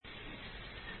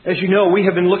As you know, we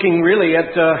have been looking really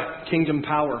at kingdom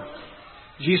power.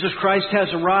 Jesus Christ has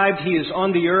arrived. He is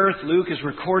on the earth. Luke is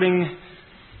recording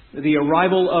the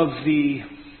arrival of the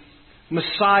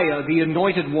Messiah, the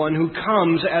anointed one who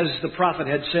comes, as the prophet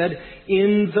had said,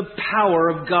 in the power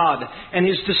of God. And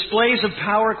his displays of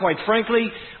power, quite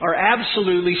frankly, are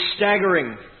absolutely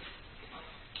staggering.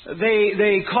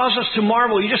 They cause us to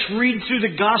marvel. You just read through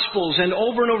the Gospels and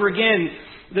over again,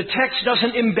 the text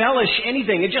doesn't embellish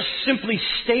anything. It just simply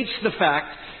states the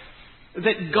fact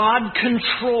that God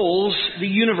controls the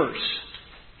universe.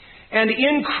 And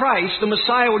in Christ, the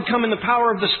Messiah would come in the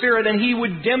power of the Spirit and He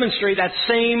would demonstrate that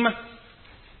same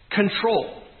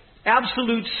control.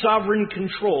 Absolute sovereign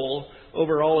control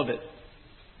over all of it.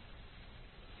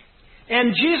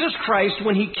 And Jesus Christ,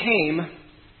 when He came,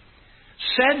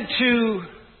 said to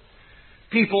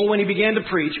people when He began to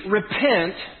preach,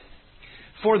 "Repent,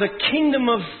 for the kingdom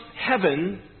of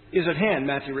heaven is at hand,"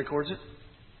 Matthew records it.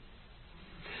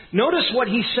 Notice what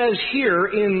He says here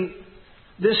in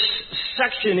this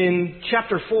section in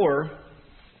chapter 4,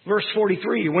 verse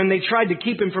 43. When they tried to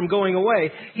keep Him from going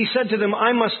away, He said to them,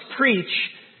 "I must preach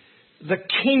the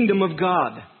kingdom of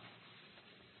God."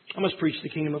 I must preach the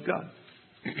kingdom of God.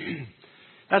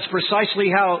 That's precisely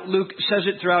how Luke says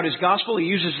it throughout his gospel. He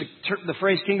uses the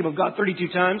phrase kingdom of God 32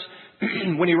 times.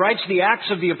 When he writes the Acts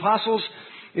of the Apostles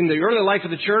in the early life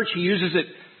of the church, he uses it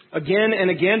again and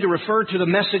again to refer to the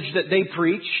message that they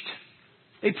preached.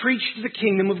 They preached the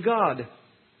kingdom of God.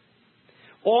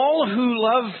 All who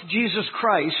love Jesus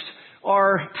Christ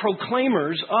are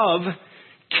proclaimers of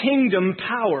kingdom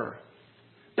power.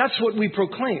 That's what we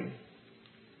proclaim.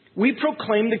 We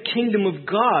proclaim the kingdom of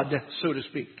God, so to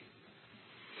speak.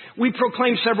 We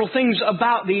proclaim several things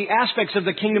about the aspects of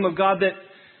the kingdom of God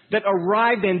that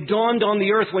arrived and dawned on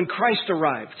the earth when Christ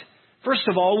arrived. First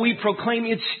of all, we proclaim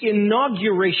its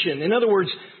inauguration. In other words,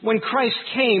 when Christ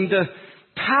came, the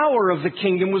power of the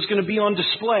kingdom was going to be on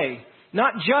display.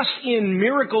 Not just in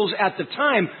miracles at the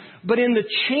time, but in the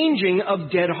changing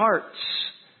of dead hearts.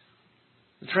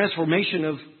 The transformation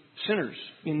of sinners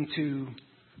into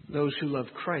those who love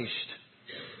Christ.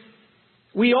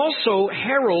 We also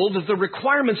herald the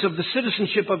requirements of the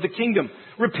citizenship of the kingdom,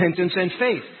 repentance and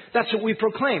faith. That's what we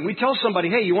proclaim. We tell somebody,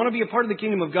 hey, you want to be a part of the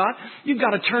kingdom of God? You've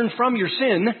got to turn from your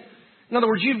sin. In other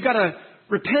words, you've got to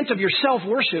repent of your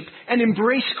self-worship and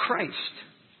embrace Christ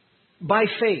by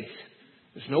faith.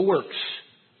 There's no works.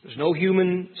 There's no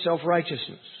human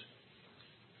self-righteousness.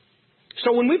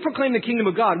 So when we proclaim the kingdom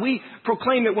of God, we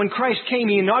proclaim that when Christ came,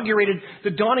 He inaugurated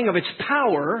the dawning of its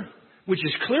power, which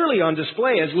is clearly on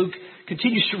display as Luke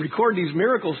continues to record these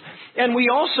miracles. And we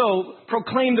also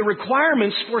proclaim the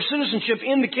requirements for citizenship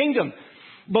in the kingdom,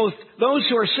 both those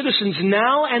who are citizens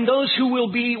now and those who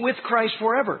will be with Christ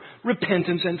forever,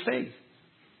 repentance and faith.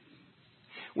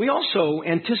 We also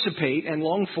anticipate and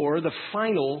long for the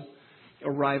final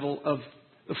arrival of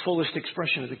the fullest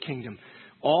expression of the kingdom.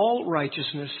 All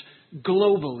righteousness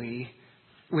globally,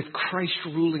 with Christ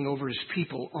ruling over His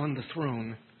people on the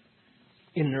throne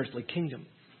in an earthly kingdom.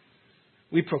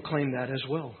 We proclaim that as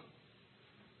well.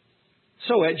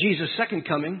 So at Jesus' second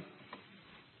coming,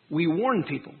 we warn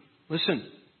people. Listen,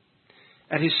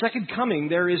 at His second coming,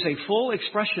 there is a full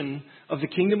expression of the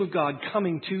kingdom of God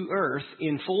coming to earth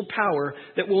in full power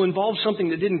that will involve something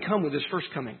that didn't come with His first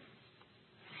coming.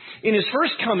 In His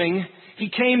first coming, He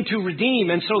came to redeem,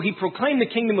 and so He proclaimed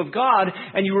the kingdom of God.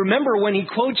 And you remember when He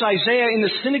quotes Isaiah in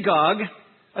the synagogue,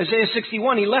 Isaiah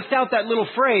 61, He left out that little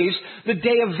phrase, the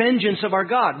day of vengeance of our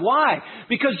God. Why?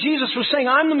 Because Jesus was saying,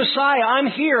 I'm the Messiah, I'm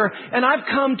here, and I've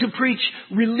come to preach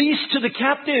release to the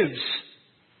captives.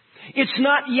 It's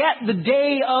not yet the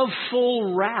day of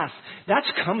full wrath.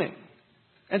 That's coming.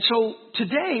 And so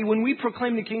today, when we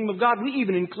proclaim the kingdom of God, we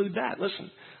even include that. Listen,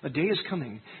 a day is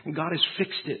coming, and God has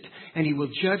fixed it, and He will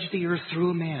judge the earth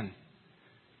through a man.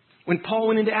 When Paul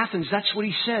went into Athens, that's what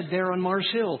he said there on Mars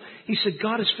Hill. He said,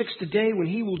 God has fixed a day when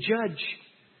He will judge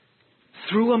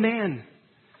through a man.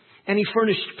 And He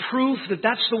furnished proof that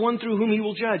that's the one through whom He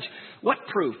will judge. What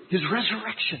proof? His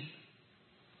resurrection.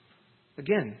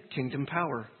 Again, kingdom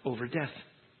power over death.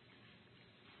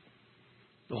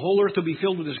 The whole earth will be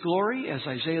filled with His glory, as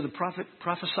Isaiah the prophet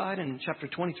prophesied in chapter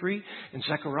 23, and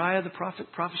Zechariah the prophet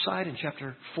prophesied in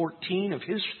chapter 14 of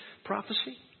his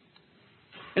prophecy.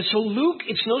 And so Luke,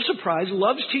 it's no surprise,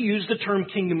 loves to use the term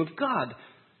kingdom of God.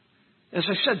 As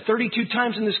I said, 32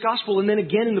 times in this gospel and then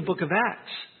again in the book of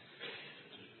Acts.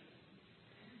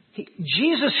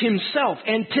 Jesus Himself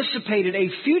anticipated a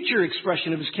future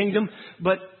expression of His kingdom,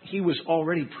 but He was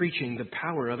already preaching the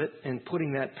power of it and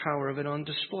putting that power of it on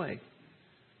display.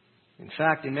 In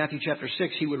fact, in Matthew chapter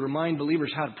 6, He would remind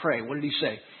believers how to pray. What did He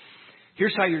say?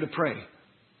 Here's how you're to pray.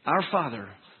 Our Father,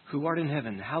 who art in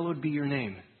heaven, hallowed be your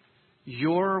name.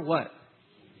 Your what?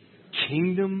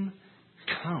 Kingdom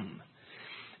come.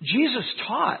 Jesus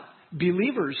taught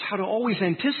believers how to always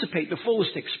anticipate the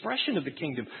fullest expression of the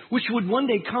kingdom, which would one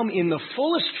day come in the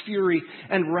fullest fury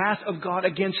and wrath of God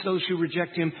against those who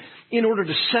reject Him, in order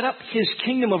to set up His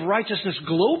kingdom of righteousness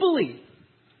globally.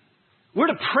 We're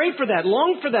to pray for that,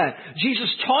 long for that. Jesus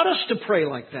taught us to pray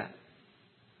like that.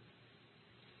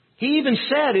 He even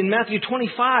said in Matthew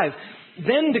 25,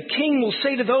 then the king will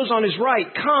say to those on his right,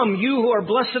 come, you who are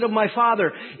blessed of my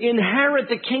Father, inherit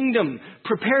the kingdom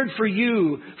prepared for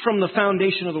you from the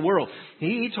foundation of the world.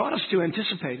 He taught us to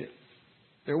anticipate it.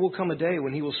 There will come a day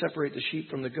when He will separate the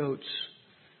sheep from the goats.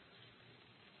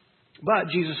 But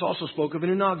Jesus also spoke of an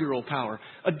inaugural power,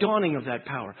 a dawning of that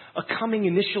power, a coming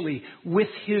initially with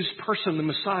His person, the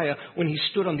Messiah, when He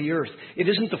stood on the earth. It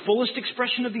isn't the fullest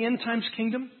expression of the end times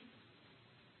kingdom,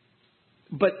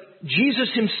 but Jesus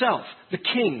Himself, the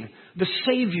King, the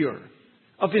Savior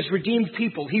of His redeemed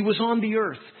people, He was on the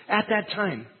earth at that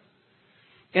time.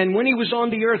 And when He was on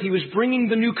the earth, He was bringing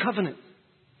the new covenant.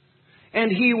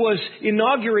 And He was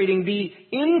inaugurating the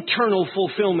internal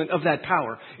fulfillment of that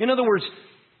power. In other words,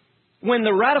 when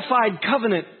the ratified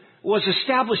covenant was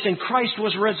established and Christ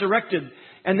was resurrected,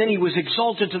 and then He was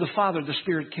exalted to the Father, the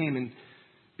Spirit came and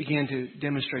began to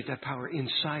demonstrate that power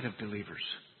inside of believers.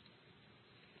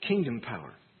 Kingdom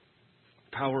power.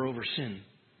 Power over sin.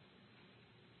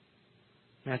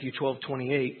 Matthew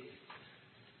 12:28.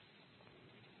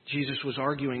 Jesus was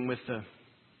arguing with the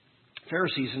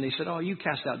Pharisees, and they said, oh, you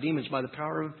cast out demons by the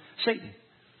power of Satan.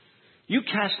 You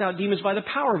cast out demons by the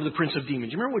power of the prince of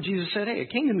demons. You remember what Jesus said? Hey, a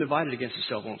kingdom divided against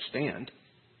itself won't stand.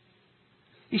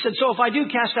 He said, so if I do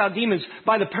cast out demons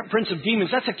by the prince of demons,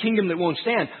 that's a kingdom that won't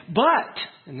stand. But,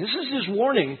 and this is His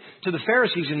warning to the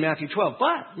Pharisees in Matthew 12,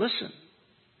 but, listen,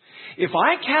 if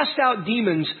I cast out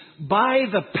demons by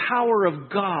the power of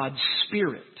God's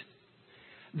Spirit,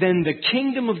 then the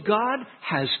kingdom of God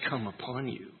has come upon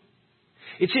you.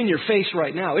 It's in your face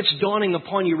right now. It's dawning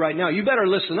upon you right now. You better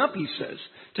listen up, He says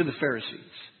to the Pharisees.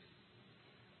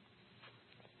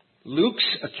 Luke's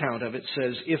account of it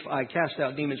says, if I cast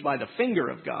out demons by the finger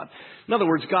of God. In other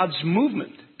words, God's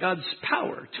movement, God's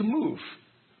power to move.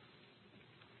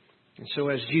 And so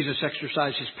as Jesus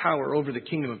exercised His power over the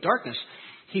kingdom of darkness,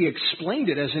 He explained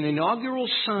it as an inaugural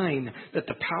sign that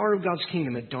the power of God's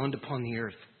kingdom had dawned upon the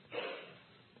earth.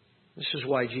 This is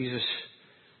why Jesus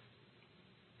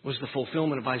was the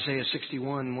fulfillment of Isaiah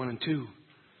 61, 1 and 2.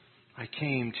 I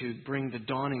came to bring the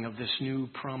dawning of this new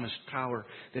promised power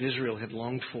that Israel had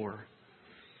longed for.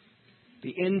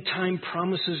 The end time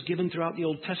promises given throughout the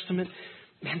Old Testament,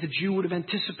 man, the Jew would have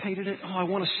anticipated it. Oh, I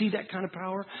want to see that kind of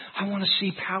power. I want to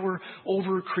see power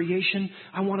over creation.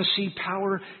 I want to see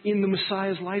power in the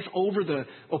Messiah's life over the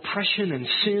oppression and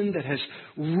sin that has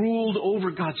ruled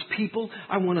over God's people.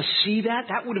 I want to see that.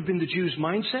 That would have been the Jew's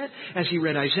mindset as he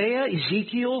read Isaiah,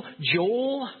 Ezekiel,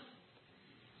 Joel.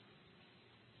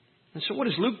 And so what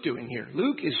is Luke doing here?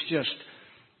 Luke is just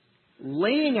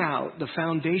laying out the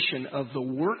foundation of the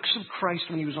works of Christ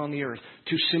when He was on the earth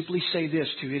to simply say this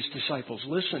to His disciples.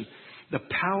 Listen, the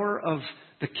power of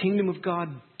the kingdom of God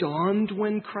dawned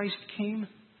when Christ came,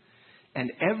 and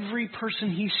every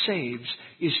person He saves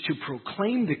is to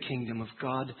proclaim the kingdom of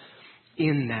God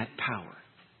in that power.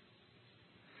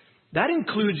 That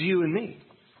includes you and me.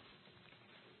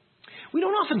 We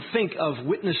don't often think of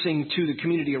witnessing to the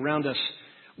community around us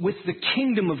with the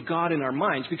kingdom of God in our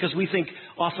minds, because we think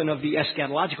often of the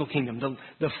eschatological kingdom,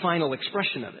 the final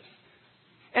expression of it.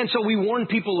 And so we warn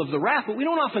people of the wrath, but we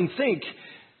don't often think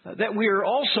that we're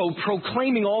also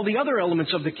proclaiming all the other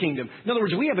elements of the kingdom. In other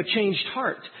words, we have a changed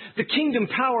heart. The kingdom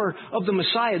power of the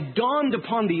Messiah dawned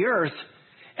upon the earth,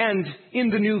 and in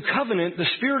the new covenant, the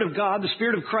Spirit of God, the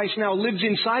Spirit of Christ now lives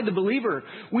inside the believer.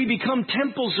 We become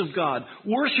temples of God,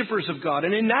 worshipers of God.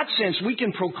 And in that sense, we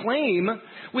can proclaim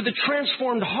with a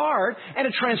transformed heart and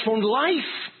a transformed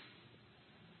life.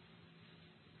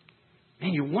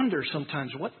 And you wonder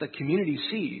sometimes what the community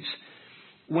sees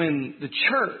when the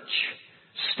church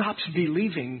stops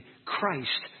believing Christ,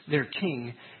 their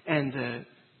King, and the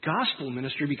gospel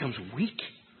ministry becomes weak,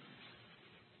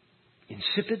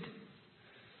 insipid,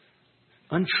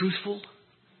 untruthful,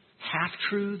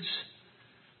 half-truths,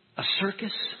 a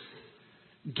circus,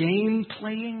 game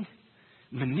playing,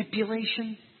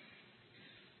 manipulation,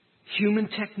 human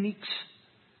techniques.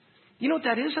 You know what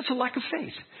that is? That's a lack of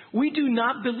faith. We do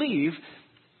not believe,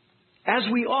 as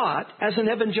we ought, as an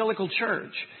evangelical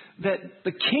church, that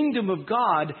the kingdom of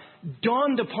God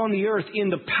dawned upon the earth in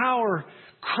the power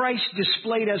Christ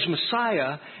displayed as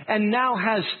Messiah and now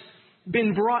has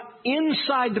been brought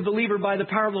inside the believer by the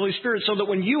power of the Holy Spirit, so that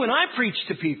when you and I preach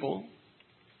to people,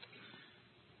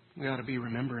 we ought to be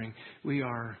remembering we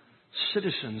are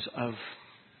citizens of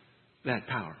that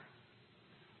power.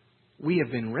 We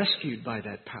have been rescued by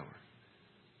that power.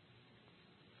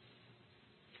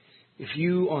 If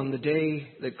you, on the day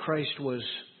that Christ was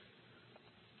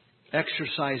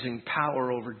exercising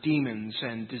power over demons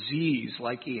and disease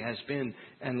like He has been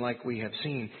and like we have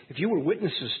seen, if you were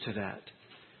witnesses to that,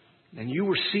 and you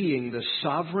were seeing the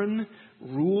sovereign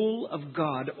rule of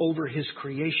God over His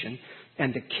creation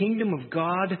and the kingdom of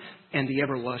God and the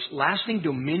everlasting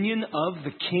dominion of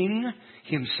the King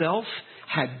Himself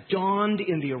had dawned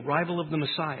in the arrival of the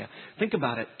Messiah. Think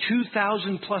about it.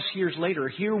 2,000 plus years later,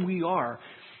 here we are,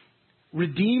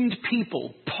 redeemed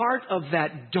people, part of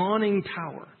that dawning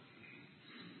power.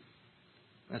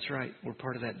 That's right. We're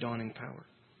part of that dawning power.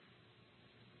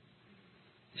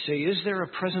 You say, is there a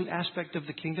present aspect of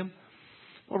the kingdom?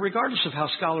 Well, regardless of how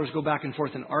scholars go back and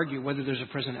forth and argue whether there's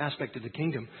a present aspect of the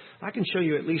kingdom, I can show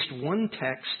you at least one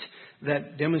text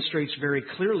that demonstrates very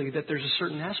clearly that there's a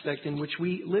certain aspect in which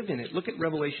we live in it. Look at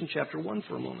Revelation chapter 1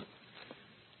 for a moment.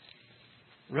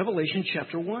 Revelation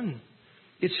chapter 1.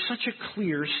 It's such a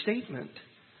clear statement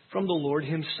from the Lord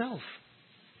Himself.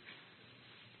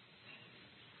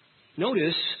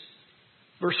 Notice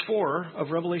verse 4 of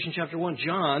Revelation chapter 1.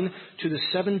 John, to the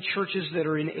 7 churches that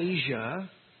are in Asia,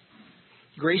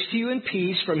 grace to you and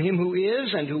peace from Him who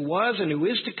is and who was and who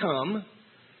is to come,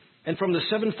 and from the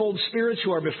sevenfold spirits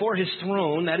who are before His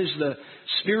throne, that is the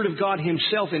Spirit of God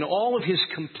Himself in all of His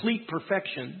complete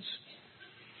perfections.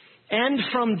 And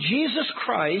from Jesus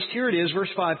Christ, here it is, verse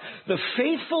 5, the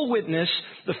faithful witness,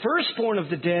 the firstborn of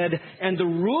the dead, and the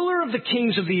ruler of the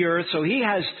kings of the earth. So he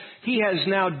has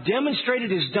now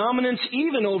demonstrated His dominance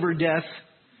even over death.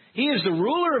 He is the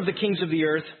ruler of the kings of the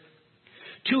earth.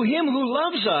 To Him who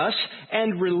loves us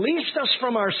and released us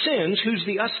from our sins, who's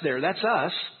the us there? That's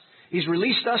us. He's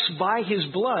released us by His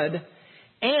blood,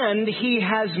 and He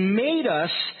has made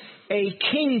us a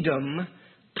kingdom,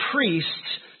 priests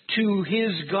to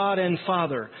His God and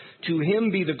Father. To Him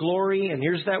be the glory, and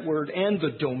here's that word, and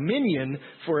the dominion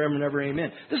forever and ever.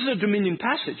 Amen. This is a dominion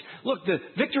passage. Look, the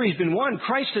victory's been won.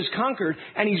 Christ has conquered,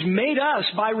 and He's made us,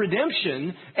 by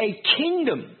redemption, a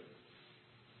kingdom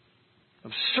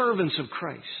of servants of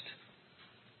Christ.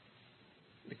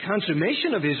 The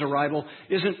consummation of His arrival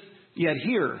isn't yet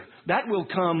here. That will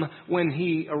come when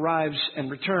He arrives and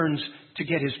returns to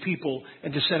get His people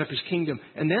and to set up His kingdom.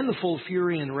 And then the full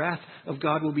fury and wrath of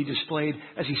God will be displayed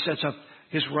as He sets up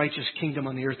His righteous kingdom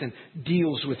on the earth and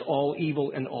deals with all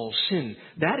evil and all sin.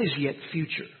 That is yet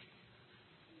future.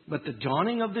 But the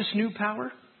dawning of this new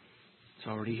power, it's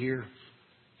already here.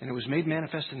 And it was made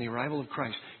manifest in the arrival of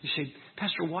Christ. You say,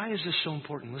 Pastor, why is this so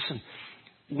important? Listen,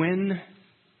 when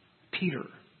Peter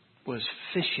was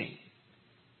fishing,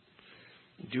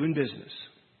 doing business,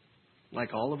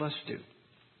 like all of us do,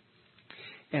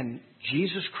 and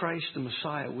Jesus Christ, the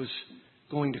Messiah, was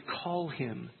going to call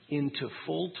him into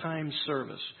full-time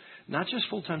service, not just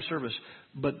full-time service,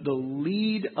 but the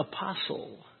lead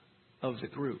apostle of the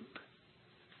group,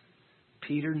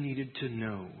 Peter needed to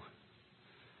know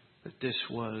that this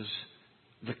was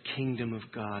the kingdom of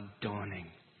God dawning.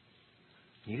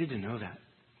 He needed to know that.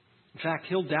 In fact,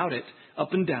 he'll doubt it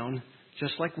up and down,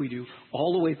 just like we do,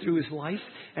 all the way through his life.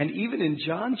 And even in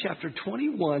John chapter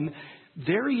 21,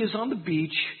 there he is on the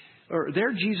beach, or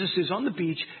there Jesus is on the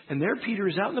beach, and there Peter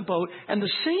is out in the boat, and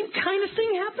the same kind of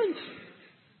thing happens.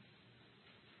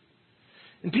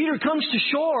 And Peter comes to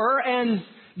shore, and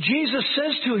Jesus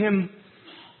says to him,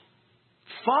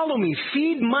 "Follow me,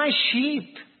 feed my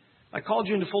sheep. I called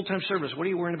you into full-time service. What are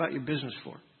you worrying about your business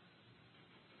for?"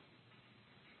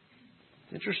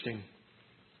 Interesting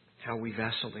how we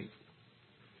vacillate.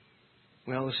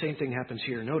 Well, the same thing happens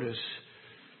here. Notice,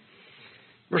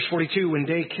 verse 42, when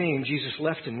day came, Jesus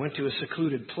left and went to a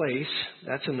secluded place.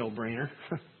 That's a no-brainer.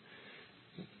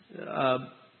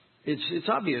 It's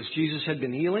obvious. Jesus had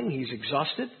been healing. He's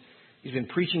exhausted. He's been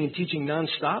preaching and teaching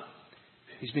nonstop.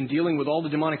 He's been dealing with all the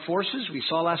demonic forces. We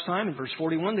saw last time in verse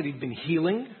 41 that he'd been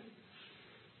healing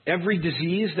every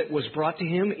disease that was brought to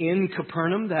him in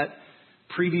Capernaum that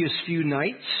previous few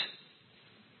nights.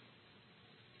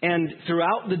 And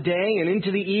throughout the day and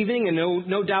into the evening, and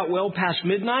no doubt well past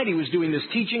midnight, he was doing this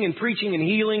teaching and preaching and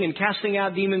healing and casting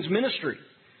out demons ministry.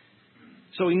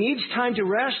 So he needs time to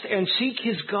rest and seek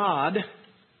his God.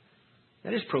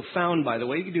 That is profound, by the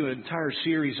way. You could do an entire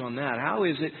series on that. How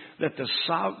is it that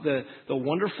the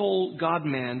wonderful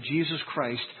God-man, Jesus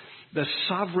Christ, the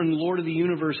sovereign Lord of the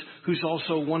universe, who's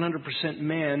also 100%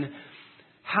 man,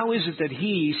 how is it that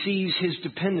he sees his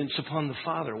dependence upon the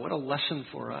Father? What a lesson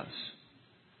for us.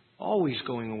 Always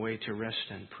going away to rest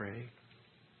and pray.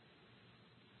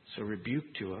 It's a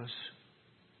rebuke to us.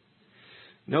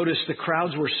 Notice the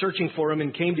crowds were searching for him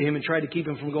and came to him and tried to keep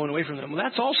him from going away from them. Well,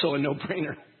 that's also a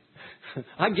no-brainer.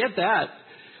 I get that.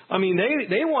 I mean,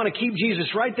 they want to keep Jesus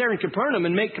right there in Capernaum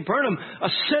and make Capernaum a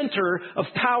center of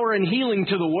power and healing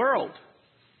to the world.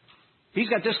 He's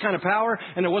got this kind of power,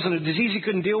 and there wasn't a disease he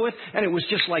couldn't deal with, and it was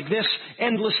just like this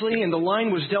endlessly, and the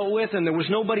line was dealt with, and there was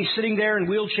nobody sitting there in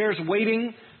wheelchairs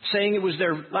waiting, saying it was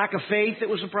their lack of faith that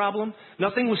was the problem.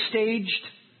 Nothing was staged.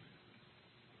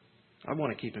 I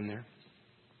want to keep him there.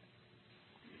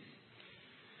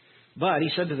 But he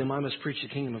said to them, I must preach the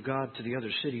kingdom of God to the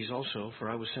other cities also, for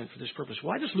I was sent for this purpose.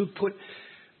 Why does Luke put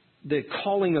the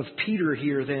calling of Peter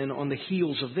here then on the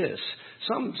heels of this?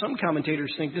 Some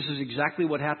commentators think this is exactly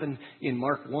what happened in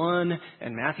Mark 1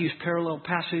 and Matthew's parallel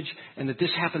passage, and that this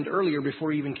happened earlier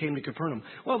before he even came to Capernaum.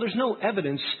 Well, there's no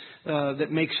evidence that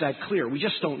makes that clear. We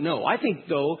just don't know. I think,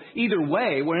 though, either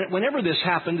way, whenever this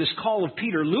happened, this call of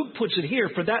Peter, Luke puts it here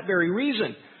for that very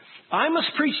reason. I must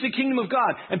preach the kingdom of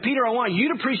God. And Peter, I want you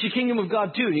to preach the kingdom of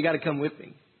God too, and you got to come with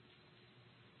me.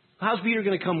 How's Peter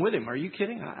going to come with him? Are you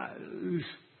kidding?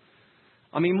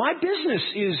 I mean, my business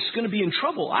is going to be in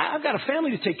trouble. I've got a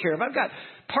family to take care of. I've got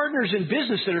partners in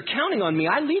business that are counting on me.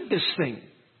 I lead this thing.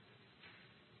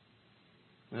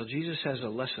 Well, Jesus has a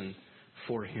lesson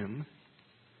for him.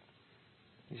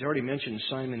 He's already mentioned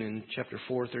Simon in chapter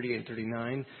 4, 38 and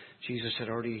 39. Jesus had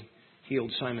already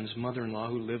healed Simon's mother-in-law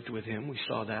who lived with him. We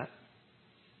saw that.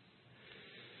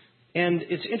 And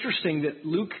it's interesting that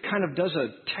Luke kind of does a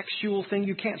textual thing.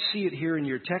 You can't see it here in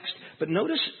your text. But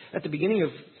notice at the beginning of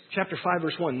chapter 5,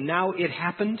 verse 1, now it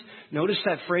happened. Notice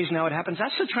that phrase, now it happens.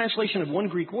 That's the translation of one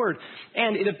Greek word.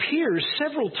 And it appears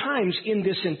several times in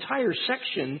this entire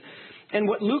section. And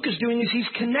what Luke is doing is he's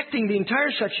connecting the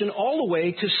entire section all the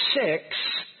way to 6,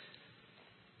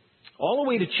 all the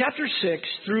way to chapter 6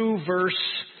 through verse,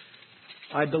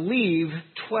 I believe,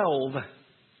 12.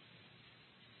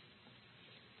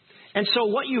 And so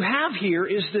what you have here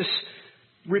is this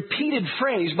repeated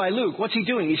phrase by Luke. What's he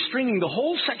doing? He's stringing the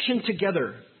whole section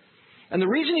together. And the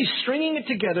reason he's stringing it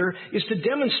together is to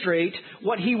demonstrate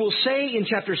what he will say in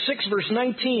chapter 6, verse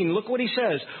 19. Look what he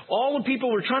says. All the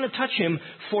people were trying to touch him,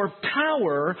 for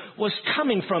power was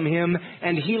coming from him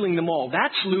and healing them all.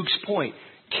 That's Luke's point.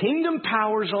 Kingdom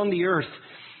powers on the earth.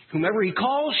 Whomever he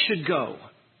calls should go.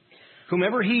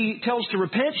 Whomever he tells to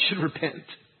repent should repent.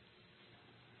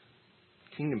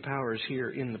 Kingdom power is here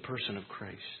in the person of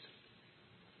Christ.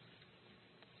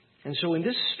 And so in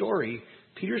this story,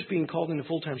 Peter's being called into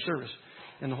full-time service.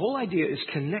 And the whole idea is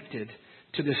connected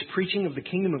to this preaching of the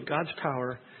kingdom of God's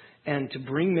power and to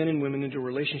bring men and women into a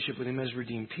relationship with him as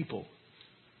redeemed people.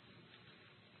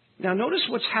 Now notice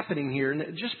what's happening here.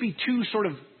 And just be two sort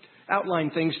of outline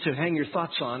things to hang your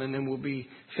thoughts on, and then we'll be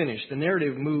finished. The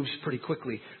narrative moves pretty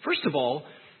quickly. First of all,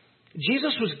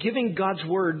 Jesus was giving God's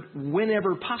word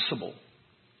whenever possible.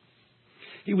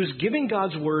 He was giving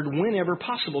God's word whenever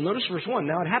possible. Notice verse 1.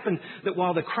 Now it happened that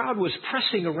while the crowd was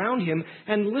pressing around him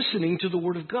and listening to the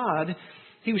word of God,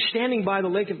 he was standing by the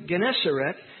lake of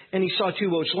Gennesaret, and he saw two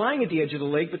boats lying at the edge of the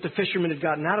lake, but the fishermen had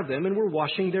gotten out of them and were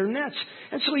washing their nets.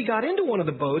 And so he got into one of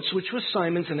the boats, which was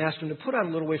Simon's, and asked him to put out a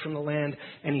little way from the land,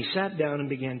 and he sat down and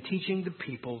began teaching the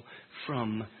people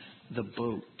from the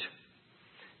boat.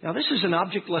 Now this is an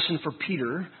object lesson for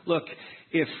Peter. Look,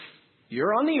 if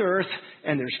you're on the earth,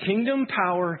 and there's kingdom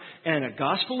power and a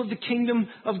gospel of the kingdom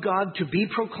of God to be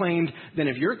proclaimed, then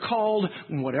if you're called,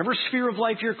 in whatever sphere of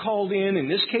life you're called in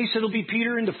this case it'll be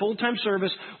Peter into full-time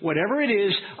service, whatever it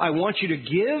is, I want you to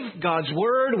give God's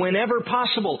word whenever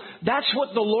possible. That's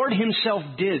what the Lord himself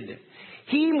did.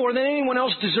 He, more than anyone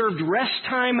else, deserved rest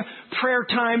time, prayer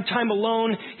time, time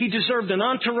alone. He deserved an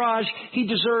entourage. He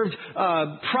deserved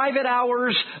private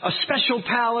hours, a special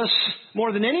palace.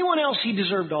 More than anyone else, he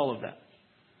deserved all of that.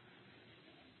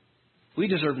 We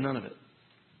deserve none of it.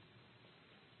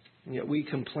 And yet we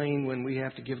complain when we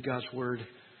have to give God's word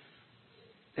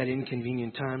at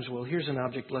inconvenient times. Well, here's an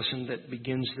object lesson that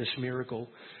begins this miracle.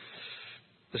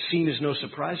 The scene is no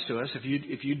surprise to us.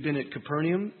 If you'd been at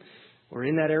Capernaum or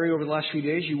in that area over the last few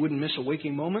days, you wouldn't miss a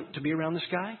waking moment to be around this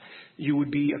guy. You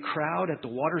would be a crowd at the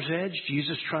water's edge,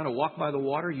 Jesus trying to walk by the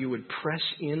water. You would press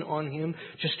in on him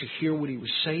just to hear what he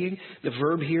was saying. The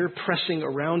verb here, pressing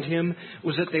around him,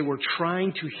 was that they were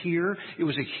trying to hear. It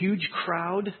was a huge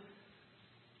crowd.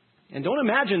 And don't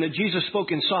imagine that Jesus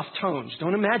spoke in soft tones.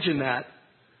 Don't imagine that.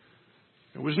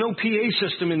 There was no PA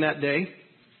system in that day,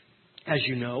 as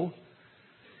you know.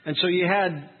 And so you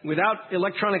had, without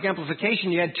electronic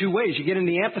amplification, you had two ways. You get in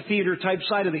the amphitheater type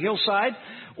side of the hillside,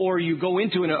 or you go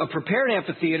into a prepared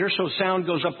amphitheater so sound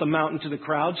goes up the mountain to the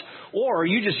crowds, or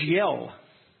you just yell.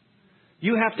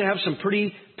 You have to have some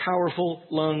pretty powerful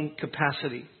lung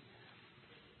capacity.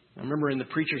 I remember in the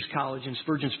Preacher's College, in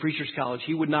Spurgeon's Preacher's College,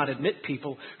 he would not admit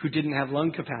people who didn't have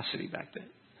lung capacity back then.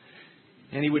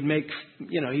 And he would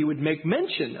make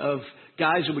mention of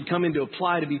guys who would come in to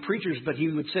apply to be preachers, but he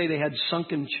would say they had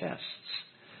sunken chests.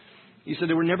 He said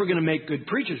they were never going to make good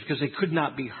preachers because they could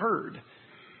not be heard.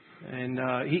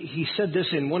 And he said this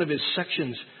in one of his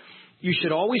sections: "You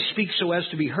should always speak so as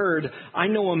to be heard. I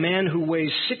know a man who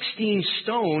weighs 16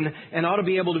 stone and ought to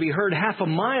be able to be heard half a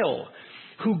mile,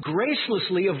 who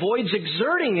gracelessly avoids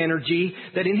exerting energy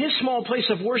that in his small place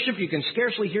of worship you can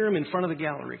scarcely hear him in front of the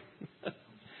gallery."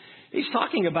 He's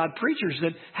talking about preachers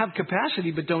that have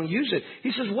capacity but don't use it.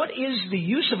 He says, what is the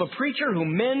use of a preacher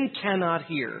whom men cannot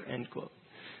hear? End quote.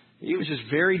 He was just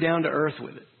very down to earth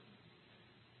with it.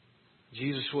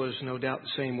 Jesus was no doubt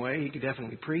the same way. He could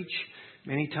definitely preach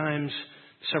many times,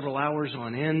 several hours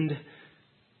on end.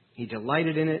 He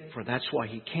delighted in it, for that's why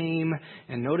he came.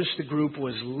 And notice the group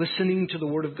was listening to the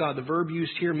Word of God. The verb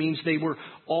used here means they were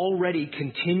already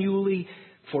continually,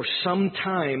 for some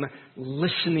time,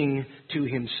 listening to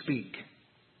him speak.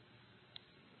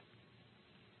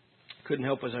 Couldn't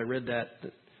help as I read that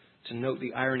to note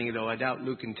the irony, though I doubt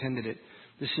Luke intended it.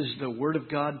 This is the Word of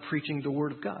God preaching the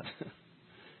Word of God.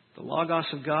 The Logos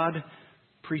of God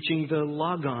preaching the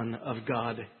Logon of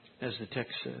God, as the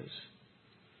text says.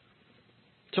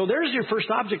 So there's your first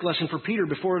object lesson for Peter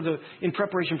in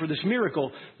preparation for this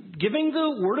miracle. Giving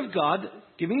the Word of God,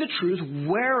 giving the truth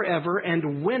wherever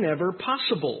and whenever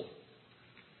possible.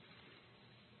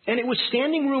 And it was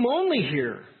standing room only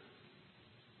here.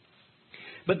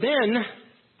 But then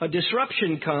a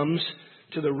disruption comes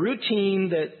to the routine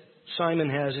that Simon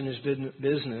has in his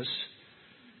business.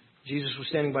 Jesus was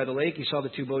standing by the lake. He saw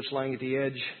the two boats lying at the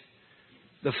edge.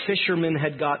 The fishermen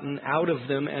had gotten out of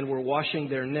them and were washing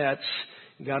their nets.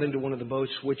 Got into one of the boats,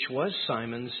 which was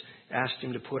Simon's, asked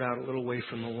him to put out a little way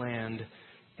from the land,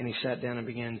 and he sat down and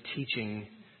began teaching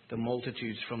the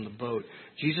multitudes from the boat.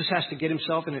 Jesus has to get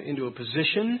himself into a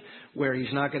position where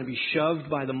he's not going to be shoved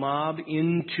by the mob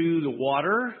into the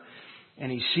water,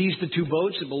 and he sees the two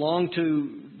boats that belong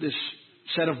to this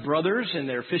set of brothers and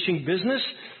their fishing business.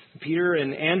 Peter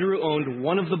and Andrew owned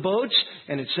one of the boats,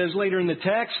 and it says later in the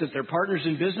text that their partners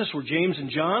in business were James and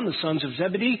John, the sons of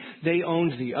Zebedee. They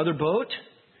owned the other boat.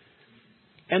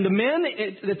 And the men,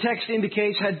 the text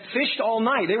indicates, had fished all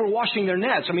night. They were washing their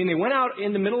nets. I mean, they went out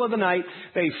in the middle of the night.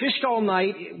 They fished all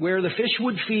night where the fish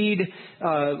would feed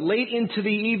late into the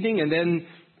evening, and then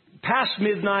past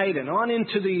midnight and on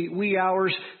into the wee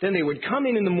hours. Then they would come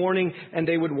in the morning and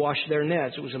they would wash their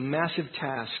nets. It was a massive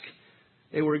task.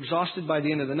 They were exhausted by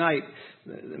the end of the night.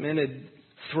 The men had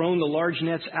thrown the large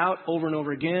nets out over and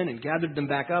over again and gathered them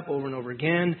back up over and over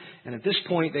again. And at this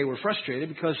point, they were frustrated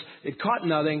because they'd caught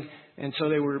nothing. And so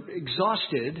they were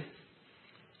exhausted,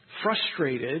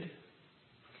 frustrated.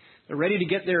 They're ready to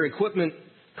get their equipment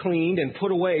cleaned and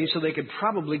put away so they could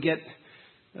probably get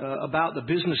about the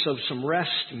business of some rest,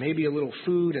 maybe a little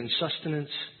food and sustenance.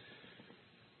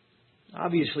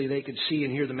 Obviously, they could see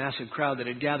and hear the massive crowd that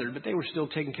had gathered, but they were still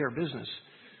taking care of business.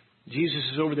 Jesus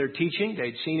is over there teaching.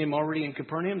 They'd seen him already in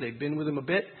Capernaum. They'd been with him a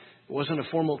bit. It wasn't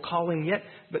a formal calling yet,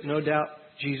 but no doubt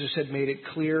Jesus had made it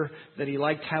clear that he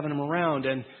liked having them around.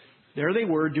 And there they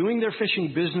were doing their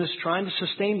fishing business, trying to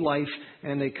sustain life,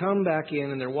 and they come back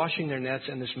in and they're washing their nets,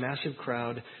 and this massive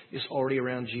crowd is already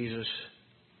around Jesus.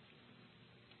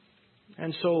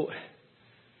 And so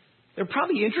they're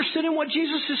probably interested in what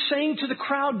Jesus is saying to the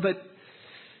crowd, but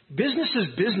business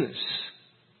is business.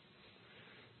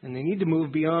 And they need to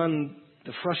move beyond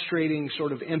the frustrating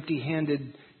sort of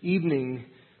empty-handed evening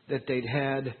that they'd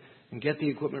had and get the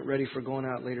equipment ready for going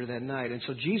out later that night. And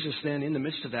so Jesus then, in the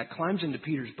midst of that, climbs into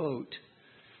Peter's boat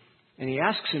and he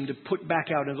asks him to put back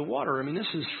out into the water. I mean, this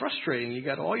is frustrating. You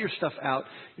got all your stuff out.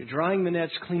 You're drying the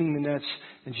nets, cleaning the nets.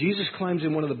 And Jesus climbs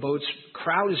in one of the boats.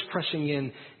 Crowd is pressing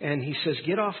in. And he says,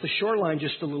 get off the shoreline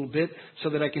just a little bit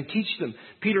so that I can teach them.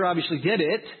 Peter obviously did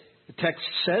it. The text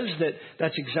says that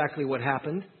that's exactly what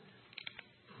happened.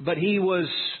 But he was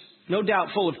no doubt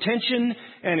full of tension,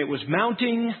 and it was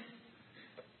mounting.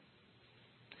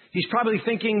 He's probably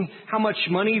thinking how much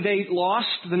money they lost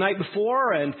the night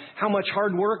before and how much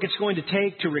hard work it's going to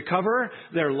take to recover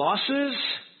their losses.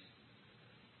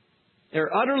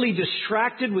 They're utterly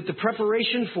distracted with the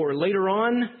preparation for later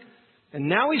on. And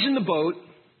now he's in the boat,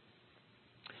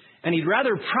 and he'd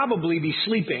rather probably be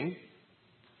sleeping.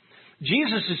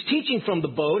 Jesus is teaching from the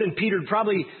boat, and Peter would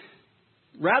probably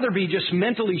rather be just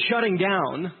mentally shutting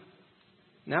down.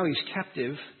 Now he's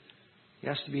captive. He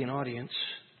has to be an audience.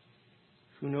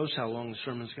 Who knows how long the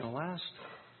sermon's going to last?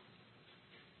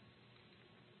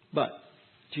 But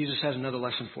Jesus has another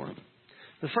lesson for him.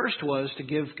 The first was to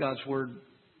give God's word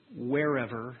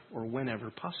wherever or whenever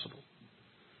possible.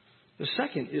 The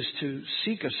second is to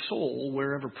seek a soul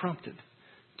wherever prompted.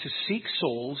 To seek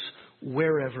souls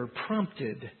wherever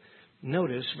prompted.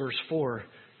 Notice verse 4.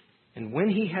 And when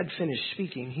he had finished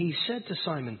speaking, he said to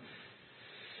Simon,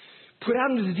 "Put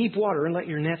out into the deep water and let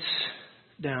your nets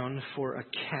down for a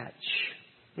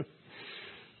catch."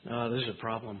 This is a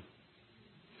problem.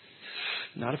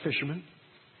 Not a fisherman.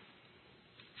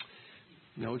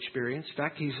 No experience. In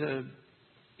fact,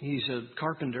 he's a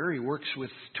carpenter. He works with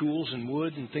tools and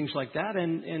wood and things like that.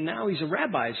 And now he's a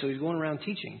rabbi, so he's going around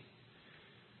teaching.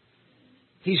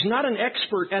 He's not an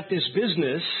expert at this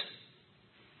business.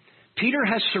 Peter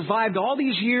has survived all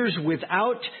these years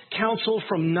without counsel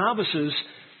from novices,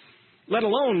 let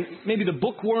alone maybe the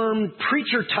bookworm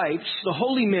preacher types, the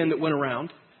holy men that went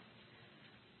around.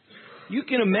 You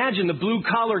can imagine the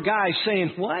blue-collar guy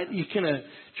saying, "What? You're going to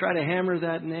try to hammer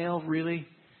that nail? Really?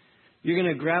 You're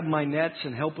going to grab my nets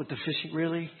and help with the fishing?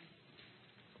 Really?"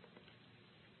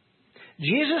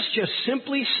 Jesus just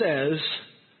simply says,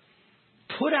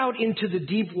 "Put out into the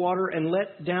deep water and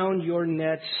let down your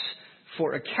nets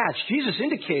for a catch." Jesus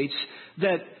indicates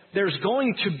that there's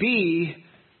going to be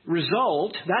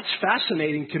result. That's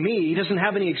fascinating to me. He doesn't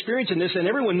have any experience in this, and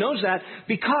everyone knows that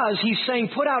because he's saying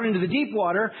put out into the deep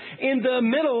water in the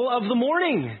middle of the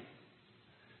morning.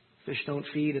 Fish don't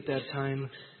feed at that time.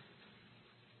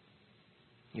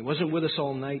 He wasn't with us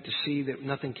all night to see that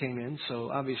nothing came in,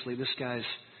 so obviously this guy's,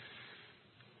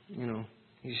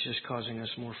 he's just causing us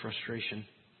more frustration.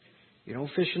 You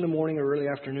don't fish in the morning or early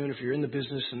afternoon if you're in the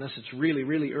business, unless it's really,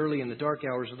 really early in the dark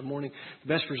hours of the morning. The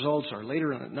best results are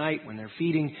later in the night when they're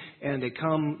feeding and they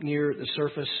come near the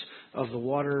surface of the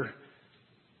water.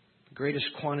 The greatest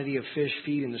quantity of fish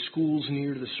feed in the schools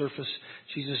near to the surface.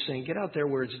 Jesus is saying, get out there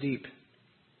where it's deep.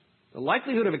 The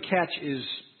likelihood of a catch is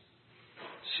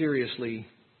seriously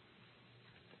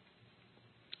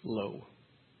low.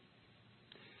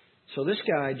 So this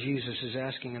guy, Jesus, is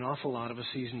asking an awful lot of a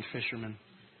seasoned fisherman.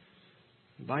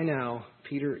 By now,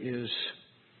 Peter is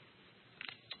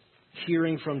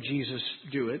hearing from Jesus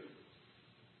do it.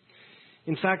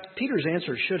 In fact, Peter's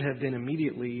answer should have been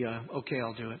immediately, okay,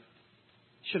 I'll do it.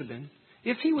 Should have been.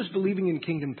 If he was believing in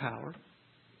kingdom power,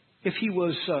 if he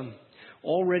was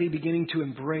already beginning to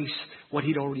embrace what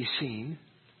he'd already seen,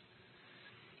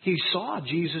 he saw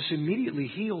Jesus immediately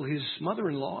heal his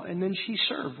mother-in-law, and then she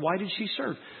served. Why did she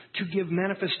serve? To give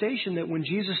manifestation that when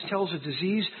Jesus tells a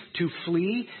disease to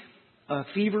flee, a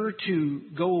fever to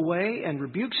go away and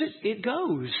rebukes it, it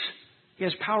goes. He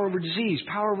has power over disease,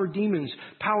 power over demons,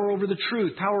 power over the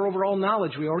truth, power over all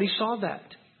knowledge. We already saw that.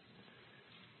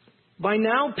 By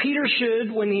now, Peter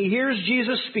should, when he hears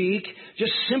Jesus speak,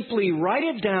 just simply write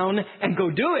it down and go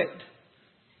do it.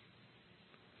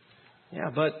 Yeah,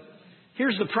 but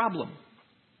here's the problem.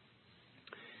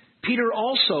 Peter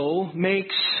also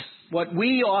makes what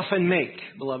we often make,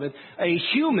 beloved, a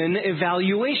human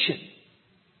evaluation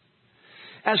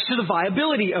as to the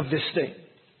viability of this thing.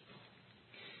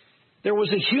 There was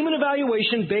a human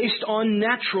evaluation based on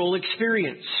natural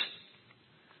experience.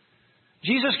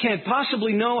 Jesus can't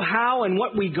possibly know how and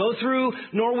what we go through,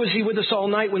 nor was he with us all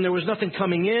night when there was nothing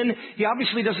coming in. He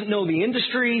obviously doesn't know the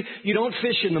industry. You don't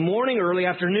fish in the morning or early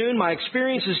afternoon. My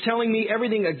experience is telling me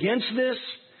everything against this.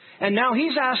 And now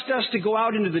he's asked us to go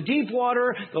out into the deep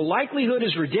water. The likelihood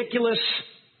is ridiculous.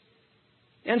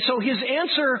 And so his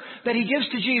answer that he gives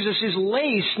to Jesus is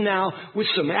laced now with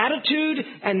some attitude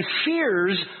and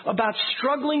fears about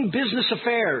struggling business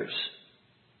affairs.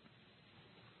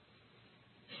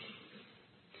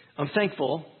 I'm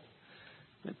thankful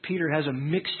that Peter has a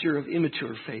mixture of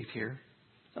immature faith here.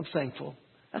 I'm thankful.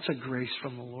 That's a grace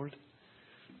from the Lord.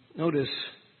 Notice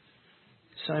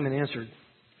Simon answered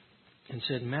and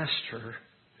said, "Master,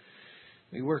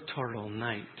 we worked hard all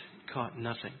night, caught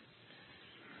nothing."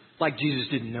 Like Jesus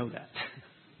didn't know that.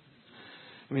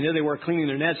 I mean, there they were cleaning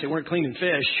their nets. They weren't cleaning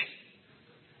fish.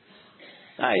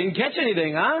 I didn't catch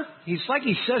anything, huh? He's like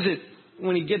he says it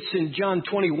when he gets in John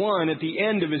 21 at the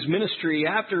end of his ministry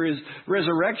after his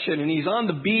resurrection. And he's on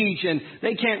the beach and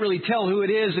they can't really tell who it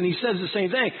is. And he says the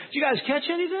same thing. Did you guys catch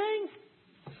anything?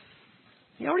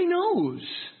 He already knows.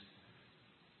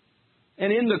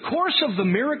 And in the course of the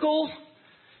miracle,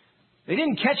 they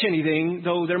didn't catch anything,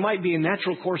 though there might be a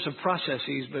natural course of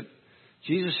processes, but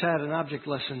Jesus had an object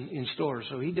lesson in store,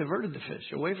 so he diverted the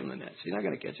fish away from the nets. You're not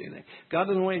going to catch anything. God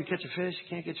doesn't want you to catch a fish, you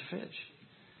can't catch a fish.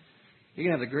 You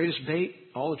can have the greatest bait,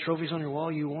 all the trophies on your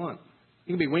wall you want.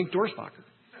 You can be Wink Dorsbacher.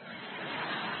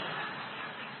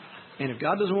 And if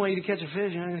God doesn't want you to catch a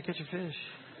fish, you're not going to catch a fish.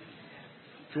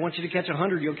 If He wants you to catch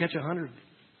 100, you'll catch 100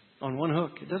 on one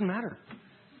hook. It doesn't matter.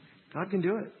 God can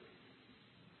do it.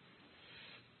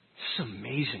 It's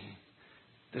amazing,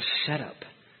 the setup.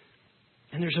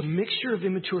 And there's a mixture of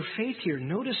immature faith here.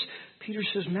 Notice Peter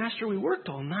says, Master, we worked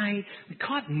all night. We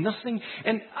caught nothing.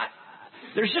 And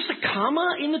there's just a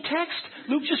comma in the text.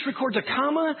 Luke just records a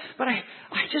comma. But I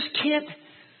just can't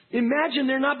imagine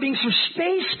there not being some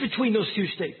space between those two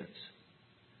statements.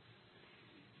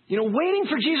 You know, waiting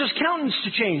for Jesus' countenance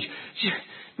to change.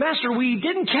 Master, we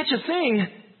didn't catch a thing.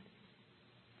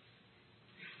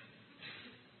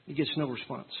 He gets no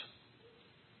response.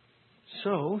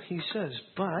 So he says,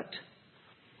 but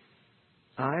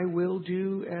I will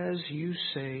do as you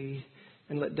say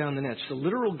and let down the nets. The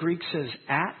literal Greek says,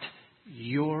 at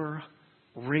your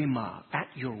rhema, at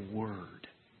your word.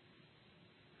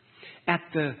 At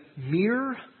the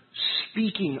mere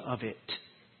speaking of it,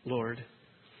 Lord,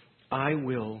 I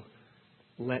will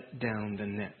let down the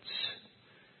nets.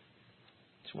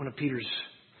 It's one of Peter's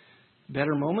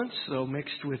better moments, though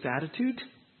mixed with attitude.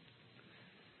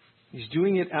 He's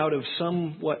doing it out of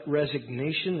somewhat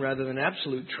resignation rather than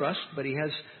absolute trust, but he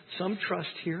has some trust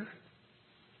here.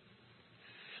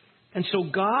 And so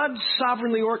God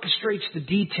sovereignly orchestrates the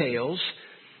details.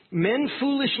 Men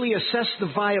foolishly assess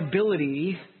the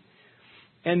viability,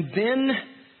 and then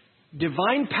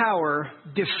divine power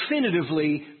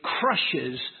definitively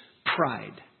crushes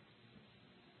pride.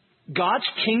 God's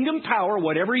kingdom power,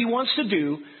 whatever He wants to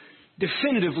do,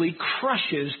 definitively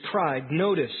crushes pride.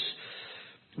 Notice,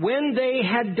 when they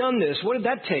had done this, what did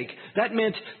that take? That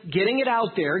meant getting it out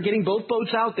there, getting both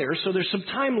boats out there. So there's some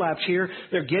time lapse here.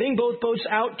 They're getting both boats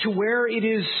out to where it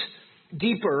is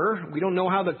deeper. We don't know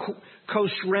how the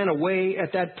coast ran away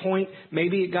at that point.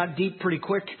 Maybe it got deep pretty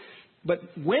quick. But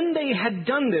when they had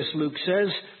done this, Luke says,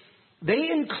 they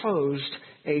enclosed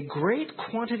a great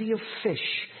quantity of fish,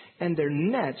 and their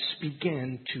nets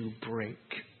began to break.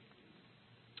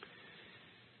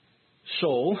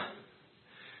 So,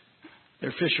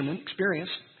 their fishermen,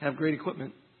 experienced, have great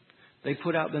equipment. They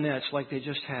put out the nets like they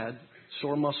just had,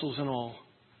 sore muscles and all,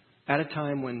 at a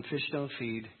time when fish don't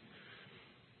feed.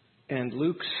 And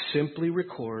Luke simply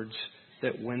records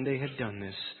that when they had done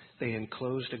this, they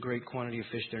enclosed a great quantity of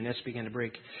fish. Their nets began to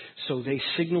break. So they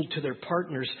signaled to their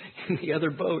partners in the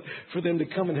other boat for them to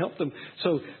come and help them.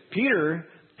 So Peter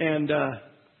and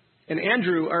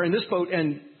Andrew are in this boat,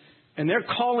 and they're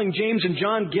calling James and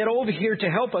John, get over here to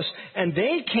help us. And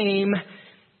they came,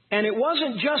 and it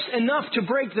wasn't just enough to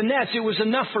break the nets. It was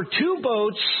enough for two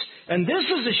boats, and this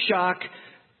is a shock,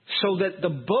 so that the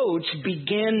boats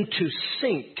began to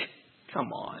sink.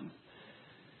 Come on.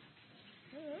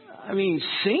 I mean,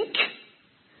 sink?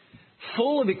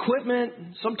 Full of equipment,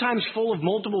 sometimes full of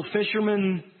multiple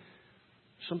fishermen,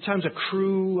 sometimes a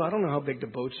crew. I don't know how big the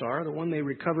boats are. The one they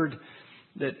recovered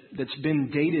that's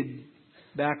been dated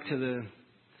back to the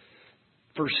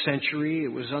first century.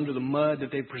 It was under the mud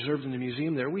that they preserved in the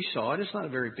museum there. We saw it. It's not a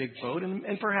very big boat,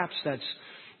 and perhaps that's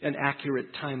an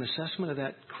accurate time assessment of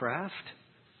that craft.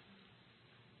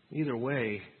 Either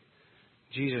way,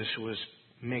 Jesus was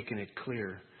making it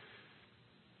clear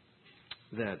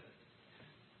that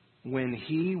when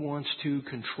He wants to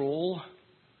control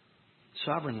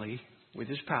sovereignly with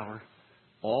His power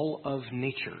all of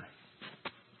nature,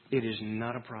 it is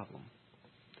not a problem.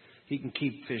 He can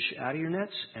keep fish out of your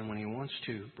nets, and when He wants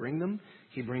to bring them,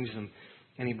 He brings them.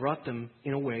 And He brought them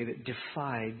in a way that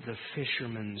defied the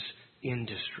fishermen's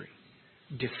industry.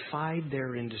 Defied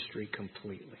their industry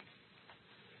completely.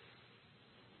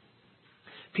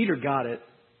 Peter got it.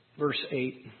 Verse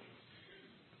 8.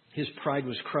 His pride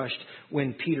was crushed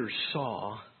when Peter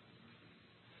saw.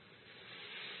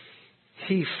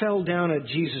 He fell down at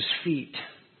Jesus' feet,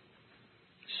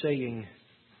 saying,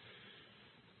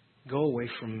 "Go away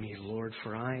from me, Lord,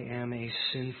 for I am a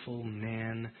sinful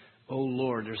man." Oh,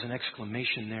 Lord, there's an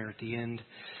exclamation there at the end.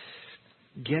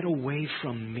 Get away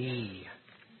from me.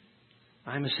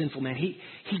 I'm a sinful man. He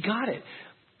got it.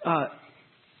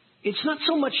 It's not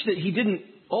so much that he didn't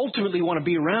ultimately want to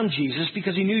be around Jesus,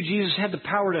 because he knew Jesus had the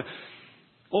power to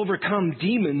overcome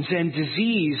demons and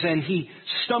disease, and he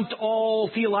stumped all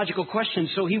theological questions,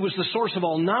 so he was the source of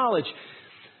all knowledge.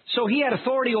 So he had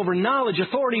authority over knowledge,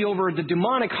 authority over the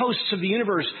demonic hosts of the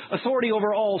universe, authority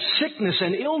over all sickness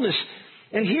and illness.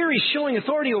 And here he's showing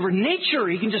authority over nature.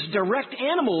 He can just direct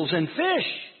animals and fish.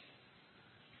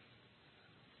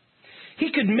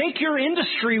 He could make your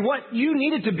industry what you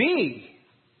need it to be.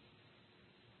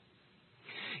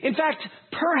 In fact,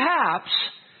 perhaps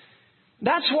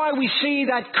That's why we see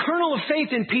that kernel of faith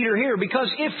in Peter here, because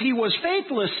if he was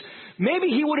faithless, maybe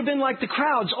he would have been like the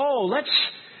crowds. Oh,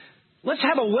 let's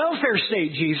have a welfare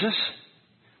state, Jesus.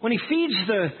 When he feeds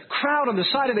the crowd on the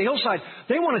side of the hillside,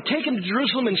 they want to take him to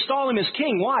Jerusalem and install him as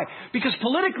king. Why? Because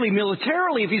politically,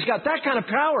 militarily, if he's got that kind of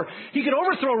power, he could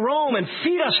overthrow Rome and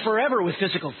feed us forever with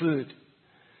physical food.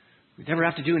 We'd never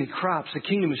have to do any crops. The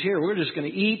kingdom is here. We're just going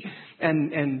to eat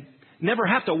and never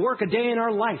have to work a day in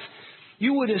our life.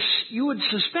 You would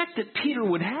suspect that Peter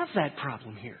would have that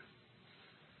problem here.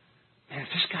 Man, if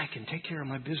this guy can take care of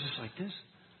my business like this,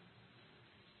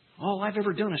 all I've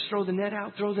ever done is throw the net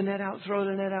out,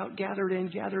 gather it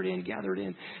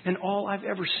in, and all I've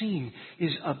ever seen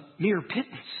is a mere pittance.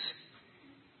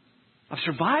 I've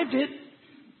survived it.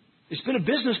 It's been a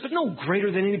business, but no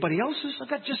greater than anybody else's. I've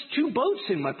got just 2 boats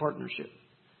in my partnership.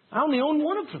 I only own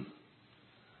one of them.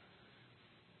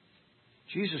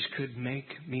 Jesus could make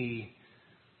me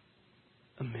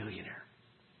a millionaire,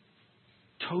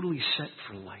 totally set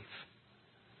for life.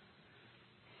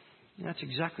 And that's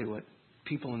exactly what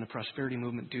people in the prosperity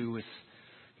movement do with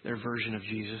their version of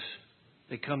Jesus.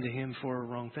 They come to him for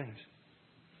wrong things.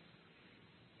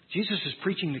 Jesus is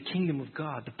preaching the kingdom of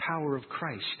God, the power of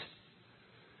Christ.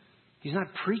 He's not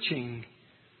preaching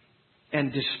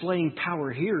and displaying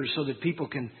power here so that people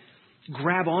can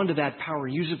grab onto that power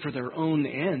and use it for their own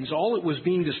ends. All it was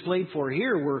being displayed for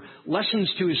here were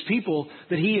lessons to his people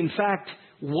that he, in fact,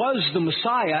 was the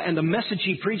Messiah, and the message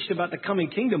he preached about the coming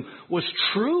kingdom was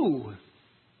true.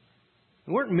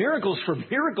 They weren't miracles for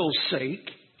miracles' sake.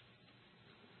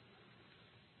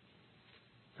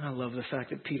 I love the fact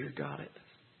that Peter got it.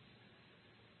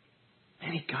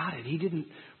 And he got it. He didn't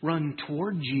run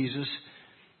toward Jesus.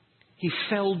 He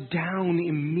fell down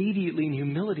immediately in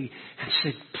humility and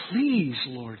said, "Please,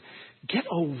 Lord, get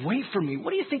away from me."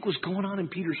 What do you think was going on in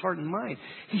Peter's heart and mind?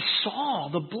 He saw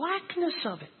the blackness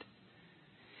of it.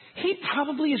 He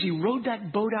probably, as he rowed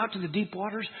that boat out to the deep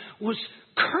waters, was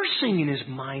cursing in his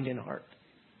mind and heart.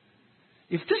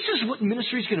 If this is what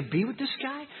ministry is going to be with this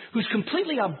guy, who's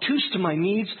completely obtuse to my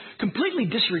needs, completely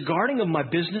disregarding of my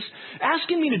business,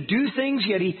 asking me to do things,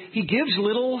 yet he gives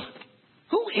little,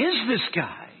 who is this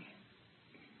guy?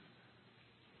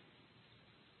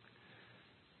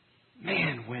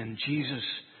 Man, when Jesus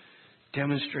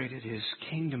demonstrated his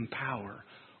kingdom power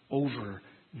over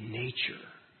nature,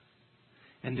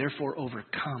 and therefore over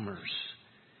commerce,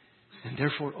 and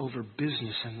therefore over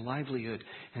business and livelihood,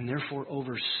 and therefore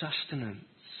over sustenance,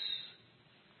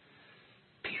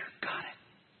 Peter got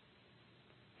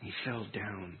it. He fell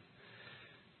down.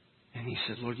 And he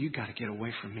said, "Lord, you've got to get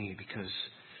away from me, because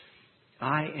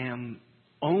I am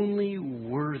only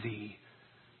worthy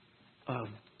of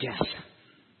death,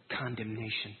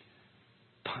 condemnation,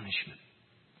 punishment.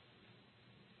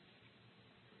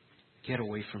 Get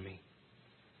away from me,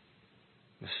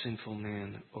 a sinful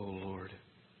man, O Lord."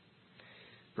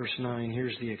 Verse 9,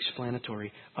 here's the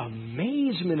explanatory.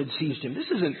 Amazement had seized him.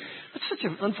 That's such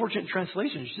an unfortunate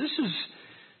translation. This is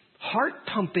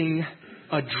heart-pumping,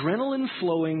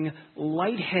 adrenaline-flowing,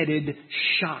 lightheaded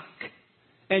shock.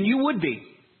 And you would be.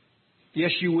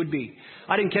 Yes, you would be.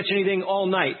 I didn't catch anything all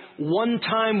night. One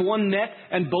time, one net,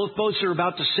 and both boats are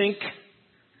about to sink.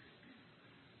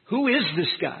 Who is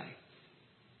this guy?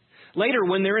 Later,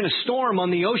 when they're in a storm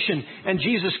on the ocean and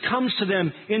Jesus comes to them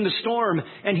in the storm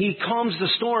and he calms the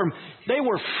storm, they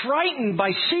were frightened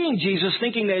by seeing Jesus,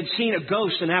 thinking they had seen a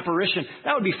ghost, an apparition.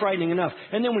 That would be frightening enough.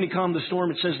 And then when he calmed the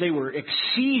storm, it says they were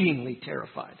exceedingly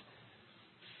terrified.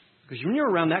 Because when you're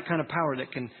around that kind of power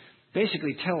that can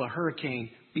basically tell a hurricane,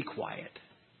 be quiet,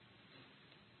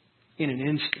 in an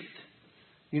instant,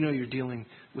 you know you're dealing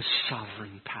with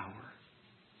sovereign power.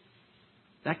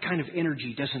 That kind of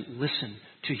energy doesn't listen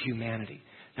to humanity.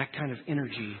 That kind of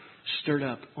energy, stirred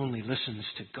up, only listens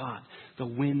to God. The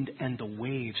wind and the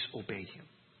waves obey him.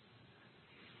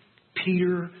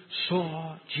 Peter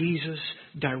saw Jesus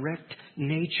direct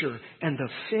nature, and the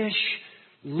fish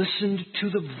listened to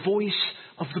the voice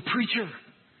of the preacher.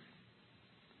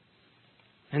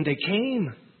 And they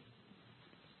came.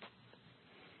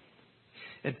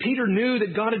 And Peter knew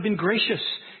that God had been gracious.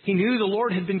 He knew the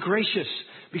Lord had been gracious,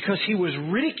 because he was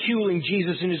ridiculing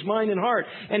Jesus in his mind and heart.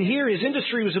 And here his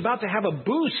industry was about to have a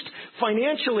boost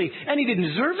financially, and he didn't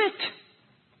deserve it.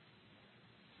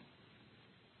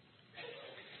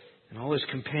 And all his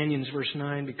companions, verse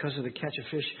 9, because of the catch of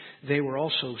fish, they were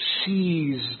also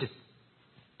seized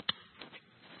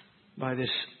by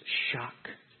this shock.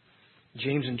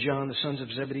 James and John, the sons of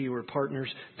Zebedee, who were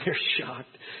partners, they're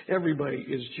shocked. Everybody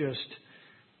is just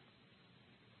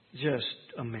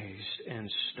amazed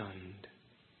and stunned.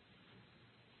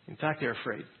 In fact, they're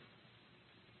afraid.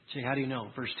 Say, how do you know?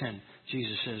 Verse 10,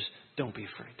 Jesus says, don't be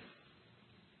afraid.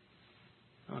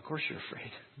 Oh, of course you're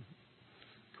afraid.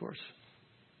 Of course.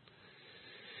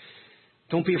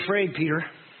 Don't be afraid, Peter.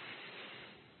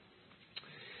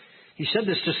 He said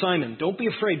this to Simon. Don't be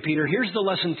afraid, Peter. Here's the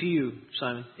lesson to you,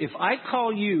 Simon. If I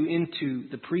call you into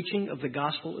the preaching of the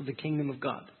gospel of the kingdom of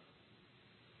God,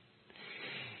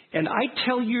 and I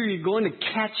tell you you're going to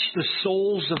catch the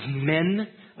souls of men,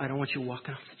 I don't want you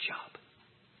walking off the job.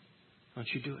 Don't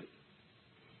you do it.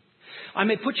 I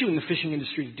may put you in the fishing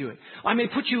industry to do it. I may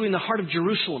put you in the heart of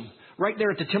Jerusalem, right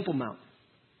there at the Temple Mount.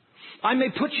 I may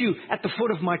put you at the foot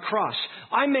of my cross.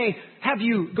 I may have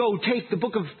you go take the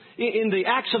book of, in the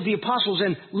Acts of the Apostles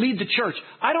and lead the church.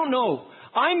 I don't know.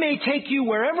 I may take you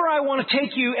wherever I want to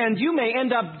take you, and you may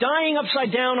end up dying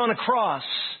upside down on a cross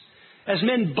as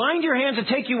men bind your hands and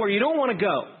take you where you don't want to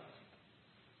go.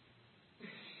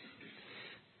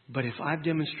 But if I've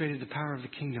demonstrated the power of the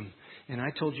kingdom, and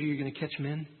I told you you're going to catch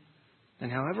men,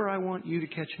 then however I want you to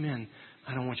catch men,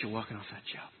 I don't want you walking off that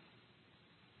job.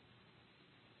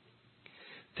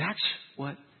 That's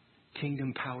what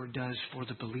kingdom power does for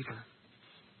the believer.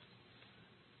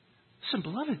 Listen,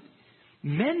 beloved,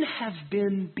 men have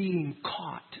been being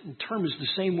caught. The term is the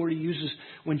same word he uses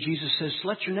when Jesus says,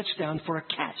 let your nets down for a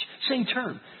catch. Same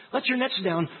term. Let your nets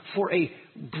down for a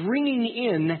bringing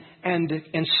in and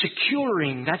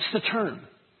securing. That's the term.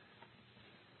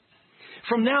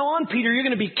 From now on, Peter, you're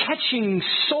going to be catching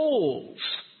souls.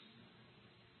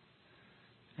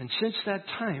 And since that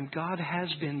time, God has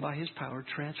been, by His power,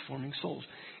 transforming souls.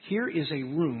 Here is a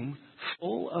room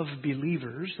full of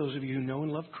believers, those of you who know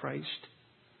and love Christ.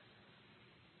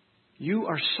 You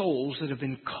are souls that have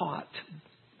been caught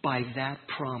by that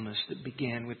promise that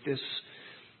began with this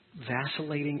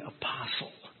vacillating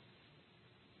apostle.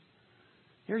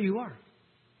 Here you are.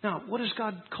 Now, what has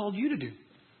God called you to do?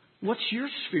 What's your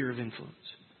sphere of influence?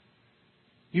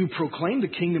 You proclaim the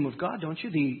kingdom of God, don't you?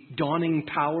 The dawning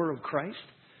power of Christ.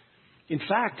 In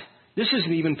fact, this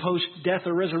isn't even post-death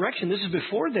or resurrection. This is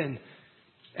before then.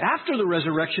 After the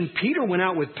resurrection, Peter went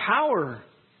out with power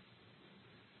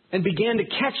and began to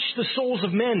catch the souls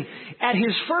of men. At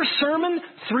his first sermon,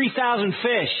 3,000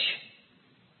 fish.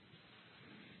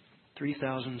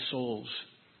 3,000 souls.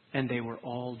 And they were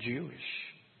all Jewish.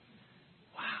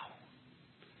 Wow.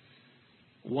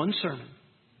 One sermon,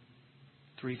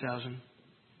 3,000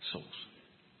 souls.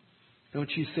 Don't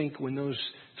you think when those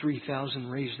 3,000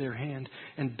 raised their hand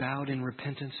and bowed in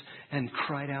repentance and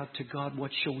cried out to God,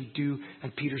 what shall we do?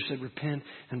 And Peter said, repent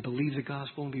and believe the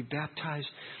gospel and be baptized.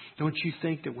 Don't you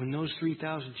think that when those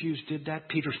 3,000 Jews did that,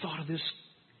 Peter thought of this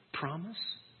promise?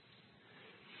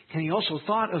 And he also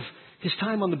thought of his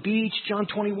time on the beach, John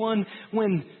 21,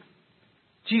 when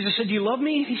Jesus said, do you love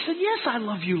me? He said, yes, I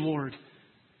love you, Lord.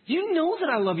 You know that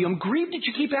I love you. I'm grieved that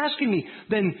you keep asking me.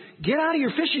 Then get out of your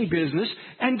fishing business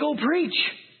and go preach.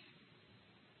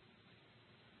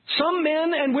 Some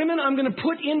men and women I'm going to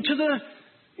put into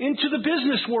the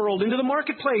business world, into the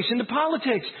marketplace, into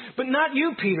politics. But not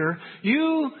you, Peter.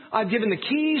 You, I've given the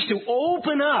keys to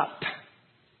open up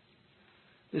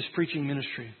this preaching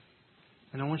ministry.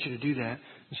 And I want you to do that.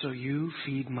 And so you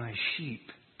feed my sheep,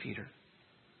 Peter.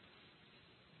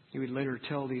 He would later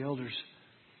tell the elders,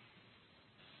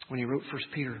 when he wrote 1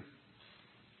 Peter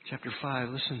chapter 5,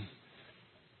 listen,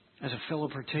 as a fellow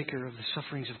partaker of the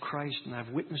sufferings of Christ, and I've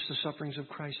witnessed the sufferings of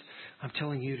Christ, I'm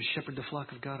telling you to shepherd the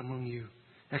flock of God among you,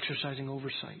 exercising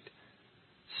oversight.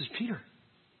 This is Peter.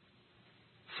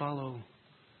 Follow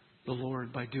the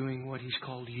Lord by doing what He's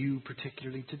called you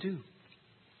particularly to do.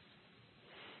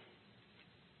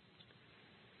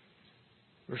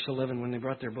 Verse 11, when they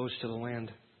brought their boats to the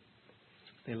land,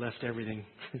 they left everything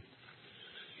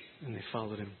and they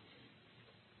followed Him.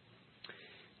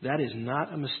 That is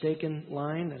not a mistaken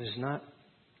line. That is not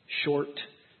short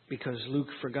because Luke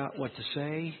forgot what to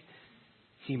say.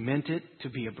 He meant it to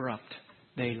be abrupt.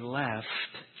 They left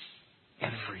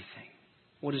everything.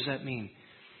 What does that mean?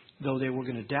 Though they were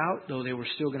going to doubt, though they were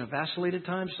still going to vacillate at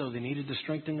times, though they needed the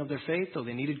strengthening of their faith, though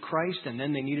they needed Christ and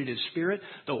then they needed His Spirit,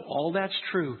 though all that's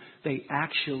true, they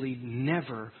actually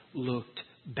never looked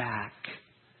back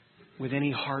with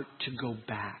any heart to go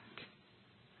back.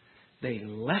 They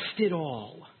left it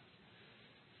all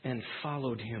and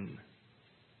followed Him.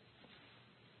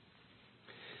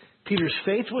 Peter's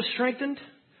faith was strengthened.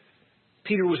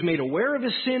 Peter was made aware of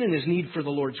his sin and his need for the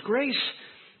Lord's grace.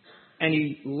 And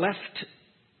he left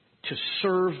to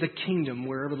serve the kingdom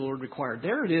wherever the Lord required.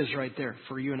 There it is right there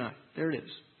for you and I. There it is.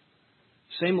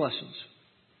 Same lessons.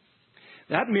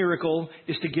 That miracle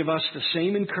is to give us the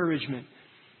same encouragement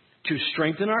to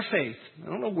strengthen our faith. I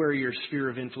don't know where your sphere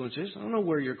of influence is. I don't know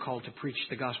where you're called to preach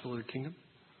the gospel of the kingdom.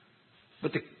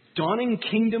 But dawning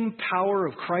kingdom power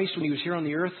of Christ when he was here on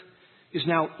the earth is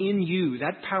now in you.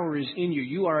 That power is in you.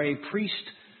 You are a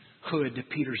priesthood,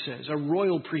 Peter says, a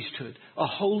royal priesthood, a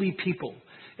holy people.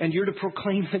 And you're to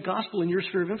proclaim the gospel in your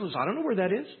sphere of influence. I don't know where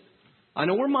that is. I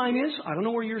know where mine is. I don't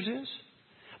know where yours is.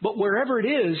 But wherever it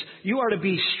is, you are to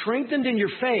be strengthened in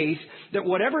your faith that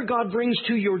whatever God brings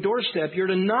to your doorstep, you're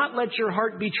to not let your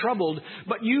heart be troubled,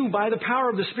 but you, by the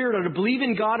power of the Spirit, are to believe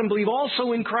in God and believe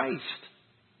also in Christ.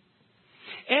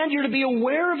 And you're to be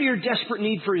aware of your desperate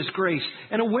need for His grace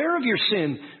and aware of your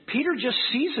sin. Peter just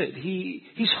sees it.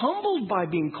 He's humbled by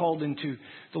being called into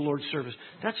the Lord's service.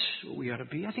 That's what we ought to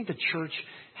be. I think the church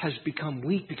has become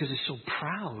weak because it's so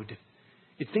proud.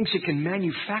 It thinks it can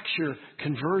manufacture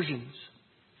conversions.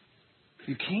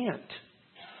 You can't.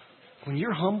 When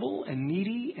you're humble and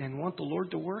needy and want the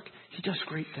Lord to work, He does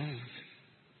great things.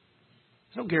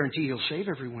 There's no guarantee He'll save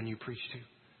everyone you preach to.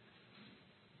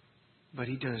 But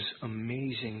He does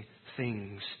amazing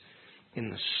things in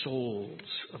the souls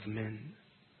of men.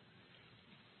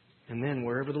 And then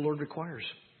wherever the Lord requires,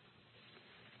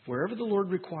 wherever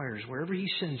He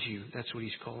sends you, that's what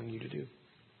He's calling you to do.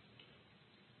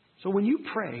 So when you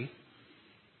pray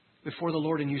before the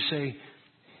Lord and you say,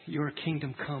 Your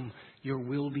kingdom come, Your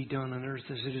will be done on earth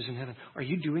as it is in heaven, are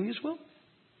you doing His will?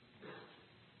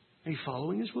 Are you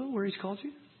following His will where He's called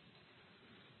you?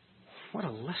 What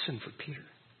a lesson for Peter.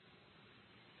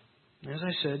 As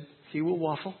I said, he will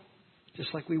waffle,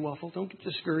 just like we waffle. Don't get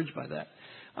discouraged by that.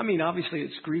 I mean, obviously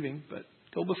it's grieving, but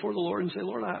go before the Lord and say,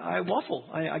 Lord, I waffle.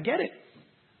 I get it.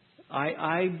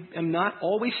 I am not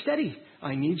always steady.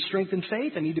 I need strength and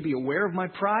faith. I need to be aware of my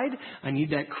pride. I need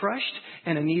that crushed,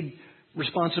 and I need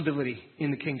responsibility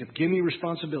in the kingdom. Give me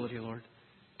responsibility, Lord.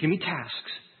 Give me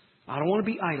tasks. I don't want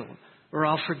to be idle, or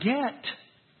I'll forget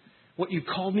what you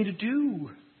called me to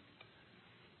do.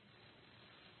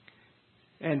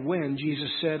 And when Jesus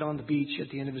said on the beach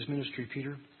at the end of His ministry,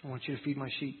 Peter, I want you to feed my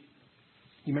sheep.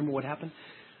 You remember what happened?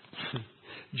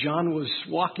 John was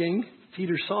walking.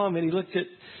 Peter saw him and he looked at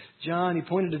John. He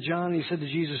pointed to John and he said to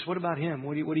Jesus, what about him?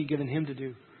 What are you giving him to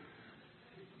do?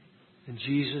 And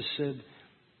Jesus said,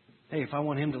 hey, if I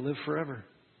want him to live forever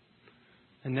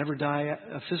and never die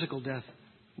a physical death,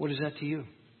 what is that to you?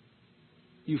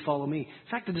 You follow me.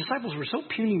 In fact, the disciples were so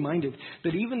puny-minded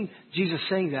that even Jesus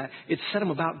saying that, it set them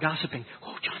about gossiping.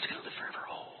 Oh, John's going to live forever.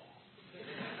 Oh,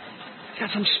 he's got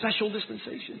some special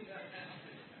dispensation.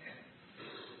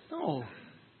 No.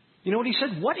 You know what he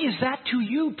said? What is that to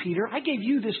you, Peter? I gave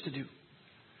you this to do.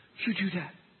 You do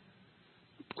that.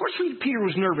 Of course, Peter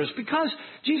was nervous because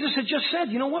Jesus had just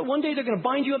said, you know what? One day they're going to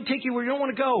bind you up, take you where you don't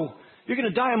want to go. You're going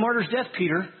to die a martyr's death,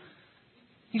 Peter.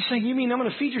 He's saying, you mean I'm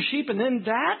going to feed your sheep and then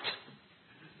that?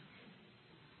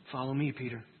 Follow me,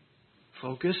 Peter.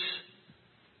 Focus.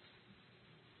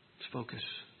 Let's focus.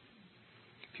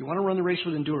 If you want to run the race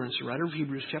with endurance, the writer of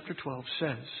Hebrews chapter 12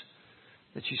 says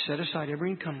that you set aside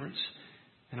every encumbrance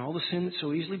and all the sin that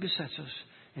so easily besets us,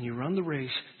 and you run the race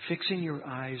fixing your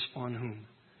eyes on whom?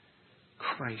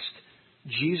 Christ.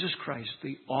 Jesus Christ,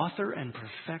 the author and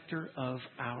perfecter of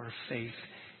our faith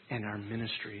and our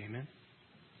ministry. Amen.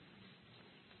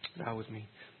 Bow with me.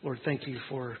 Lord, thank you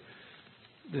for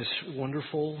this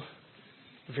wonderful,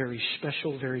 very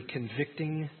special, very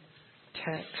convicting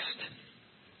text.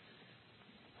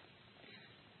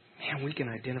 Man, we can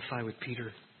identify with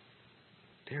Peter.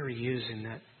 There he is in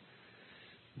that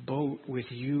boat with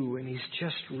you, and he's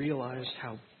just realized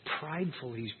how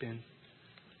prideful he's been,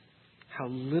 how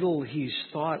little he's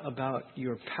thought about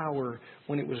your power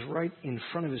when it was right in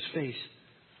front of his face.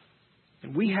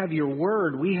 And we have your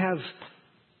word. We have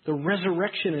the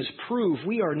resurrection as proof.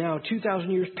 We are now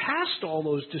 2,000 years past all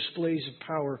those displays of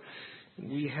power.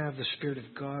 And we have the Spirit of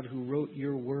God who wrote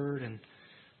your word and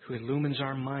who illumines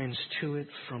our minds to it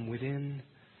from within.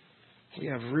 We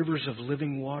have rivers of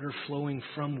living water flowing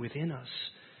from within us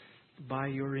by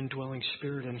your indwelling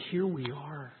Spirit. And here we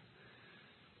are,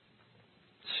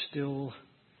 still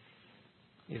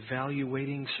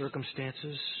evaluating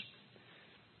circumstances,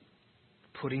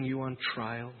 putting you on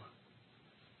trial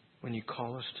when you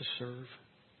call us to serve.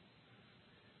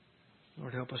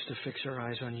 Lord, help us to fix our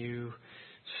eyes on you.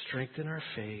 Strengthen our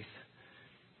faith.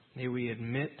 May we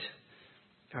admit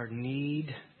our need,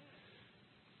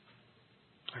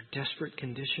 our desperate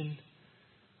condition,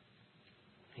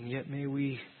 and yet may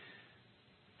we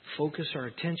focus our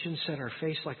attention, set our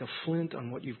face like a flint on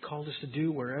what you've called us to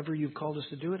do, wherever you've called us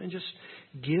to do it, and just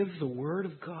give the Word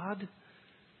of God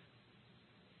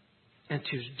and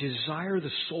to desire the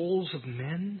souls of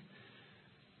men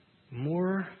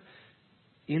more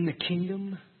in the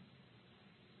kingdom.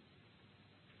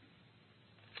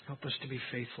 Help us to be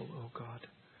faithful, oh God.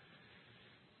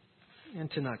 and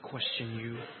to not question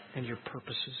you and your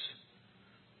purposes.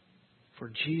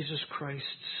 For Jesus Christ's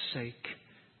sake,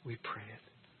 we pray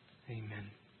it.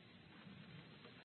 Amen.